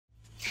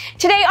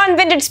Today on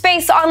Vintage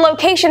Space, on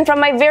location from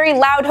my very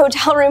loud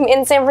hotel room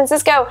in San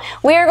Francisco,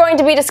 we are going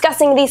to be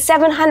discussing the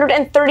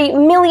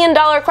 $730 million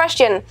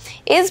question: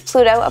 is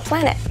Pluto a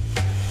planet?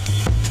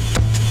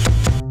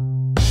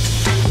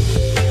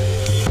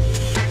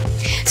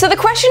 So the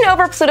question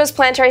over Pluto's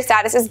planetary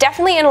status is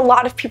definitely in a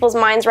lot of people's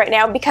minds right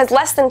now because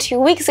less than 2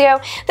 weeks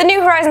ago, the New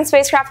Horizons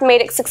spacecraft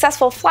made a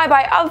successful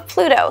flyby of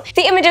Pluto.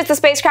 The images the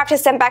spacecraft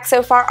has sent back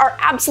so far are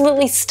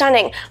absolutely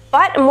stunning,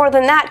 but more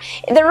than that,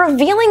 they're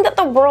revealing that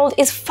the world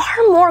is far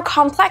more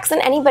complex than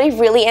anybody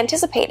really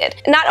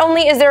anticipated. Not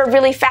only is there a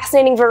really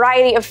fascinating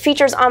variety of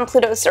features on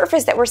Pluto's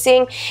surface that we're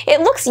seeing,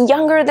 it looks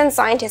younger than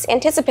scientists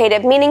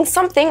anticipated, meaning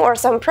something or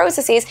some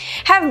processes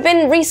have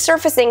been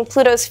resurfacing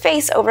Pluto's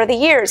face over the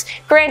years.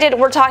 Granted,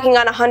 we're talking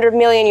on a 100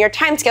 million year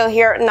timescale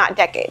here, not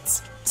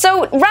decades.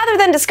 So rather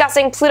than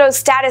discussing Pluto's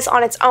status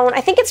on its own,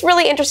 I think it's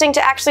really interesting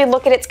to actually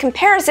look at its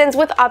comparisons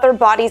with other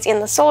bodies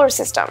in the solar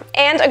system.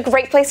 And a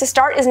great place to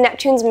start is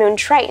Neptune's moon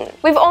Triton.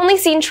 We've only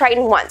seen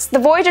Triton once. The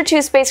Voyager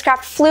 2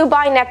 spacecraft flew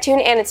by Neptune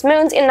and its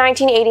moons in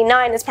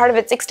 1989 as part of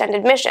its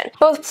extended mission.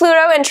 Both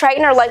Pluto and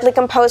Triton are likely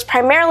composed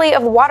primarily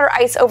of water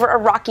ice over a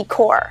rocky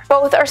core.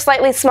 Both are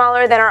slightly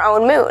smaller than our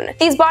own moon.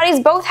 These bodies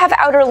both have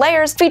outer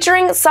layers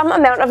featuring some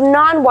amount of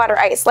non-water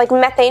ice like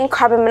methane,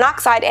 carbon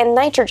monoxide, and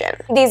nitrogen.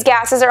 These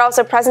gases are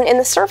also present in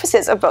the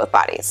surfaces of both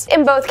bodies.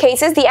 In both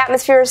cases, the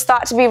atmosphere is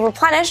thought to be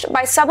replenished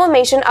by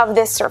sublimation of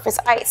this surface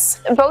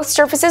ice. Both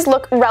surfaces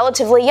look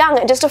relatively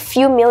young, just a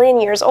few million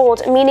years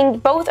old, meaning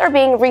both are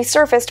being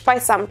resurfaced by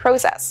some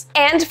process.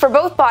 And for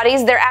both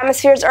bodies, their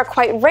atmospheres are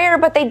quite rare,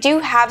 but they do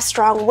have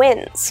strong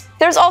winds.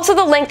 There's also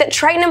the link that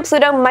Triton and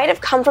Pluto might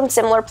have come from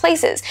similar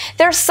places.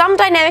 There are some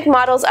dynamic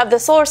models of the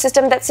solar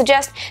system that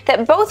suggest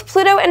that both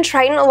Pluto and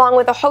Triton, along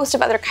with a host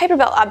of other Kuiper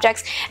Belt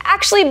objects,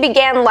 actually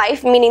began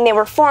life, meaning they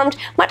were formed,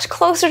 much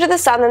closer to the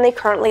sun than they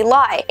currently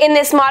lie. In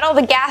this model,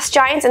 the gas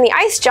giants and the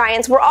ice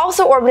giants were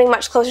also orbiting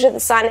much closer to the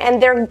sun,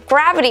 and their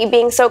gravity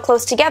being so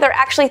close together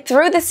actually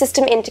threw the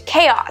system into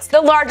chaos. The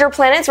larger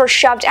planets were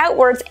shoved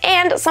outwards,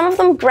 and some of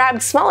them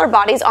grabbed smaller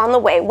bodies on the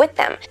way with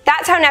them.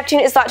 That's how Neptune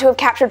is thought to have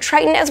captured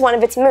Triton as one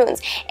of its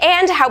moons,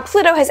 and how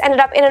Pluto has ended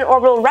up in an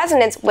orbital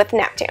resonance with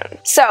Neptune.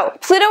 So,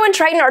 Pluto and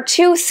Triton are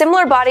two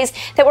similar bodies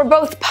that were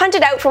both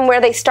punted out from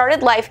where they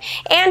started life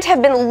and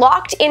have been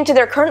locked into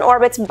their current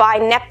orbits by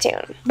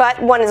Neptune.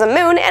 But one is a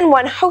moon and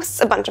one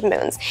hosts a bunch of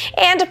moons,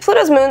 and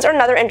Pluto's moons are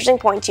another interesting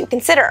point to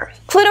consider.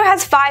 Pluto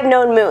has 5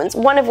 known moons,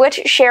 one of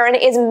which, Charon,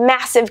 is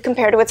massive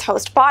compared to its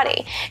host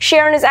body.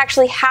 Charon is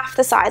actually half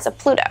the size of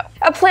Pluto.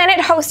 A planet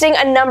hosting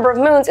a number of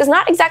moons is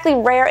not exactly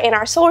rare in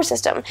our solar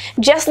system.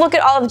 Just look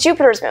at all of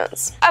Jupiter's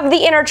moons. Of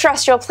the inner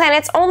terrestrial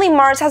planets, only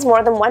Mars has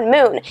more than one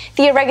moon,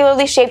 the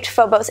irregularly shaped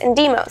Phobos and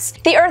Deimos.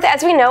 The Earth,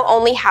 as we know,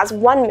 only has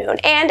one moon,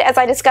 and as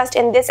I discussed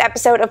in this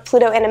episode of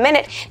Pluto in a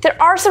Minute,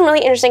 there are some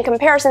really interesting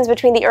comparisons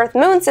between the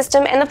Earth-Moon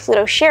system and the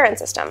Pluto-Charon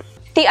system.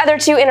 The other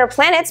 2 inner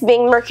planets,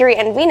 being Mercury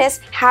and Venus,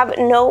 have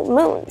no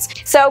moons.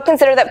 So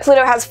consider that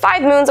Pluto has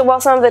 5 moons,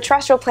 while some of the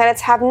terrestrial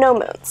planets have no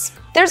moons.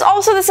 There's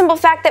also the simple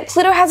fact that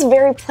Pluto has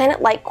very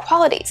planet-like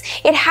qualities.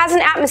 It has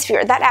an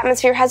atmosphere. That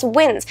atmosphere has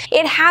winds.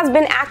 It has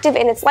been active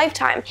in its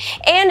lifetime.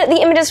 And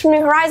the images from New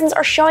Horizons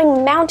are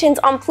showing mountains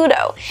on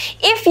Pluto.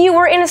 If you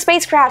were in a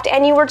spacecraft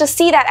and you were to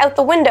see that out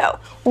the window,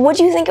 would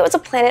you think it was a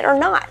planet or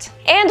not?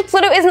 And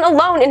Pluto isn't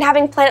alone in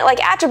having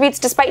planet-like attributes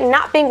despite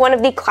not being one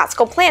of the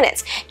classical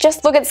planets.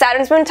 Just look at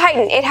Saturn's moon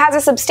Titan. It has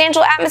a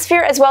substantial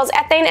atmosphere as well as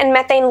ethane and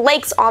methane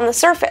lakes on the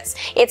surface.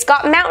 It's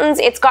got mountains,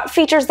 it's got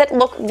features that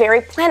look very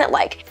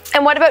planet-like.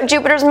 And what about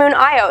Jupiter's moon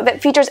Io,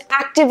 that features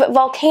active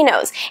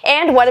volcanoes?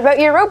 And what about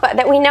Europa,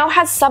 that we know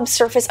has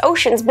subsurface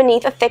oceans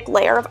beneath a thick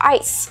layer of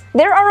ice?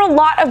 There are a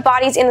lot of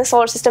bodies in the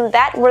solar system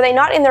that, were they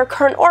not in their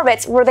current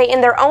orbits, were they in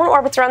their own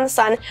orbits around the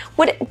sun,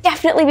 would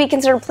definitely be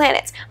considered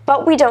planets.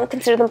 But we don't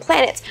consider them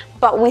planets,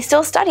 but we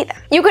still study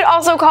them. You could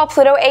also call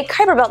Pluto a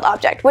Kuiper Belt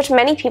object, which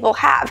many people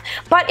have.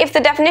 But if the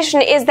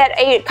definition is that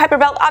a Kuiper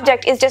Belt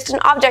object is just an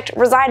object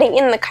residing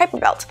in the Kuiper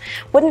Belt,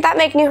 wouldn't that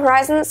make New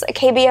Horizons a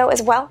KBO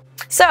as well?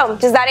 So,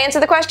 does that answer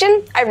the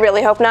question? I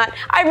really hope not.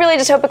 I really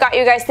just hope it got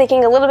you guys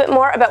thinking a little bit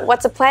more about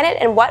what's a planet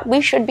and what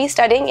we should be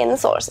studying in the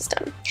solar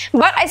system.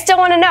 But I still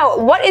want to know,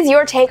 what is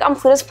your take on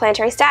Pluto's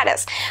planetary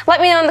status?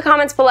 Let me know in the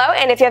comments below,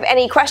 and if you have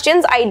any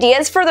questions,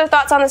 ideas, further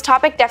thoughts on this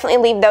topic, definitely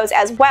leave those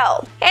as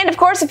well. And of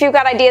course, if you've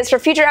got ideas for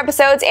future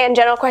episodes and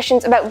general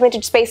questions about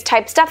vintage space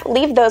type stuff,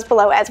 leave those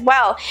below as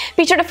well.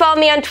 Be sure to follow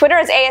me on Twitter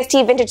as AST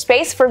Vintage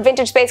Space for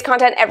vintage space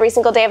content every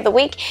single day of the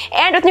week,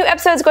 and with new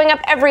episodes going up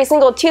every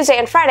single Tuesday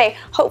and Friday,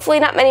 hopefully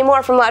not many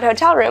more from loud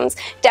hotel rooms,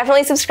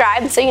 definitely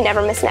subscribe so you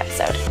never miss an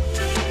episode.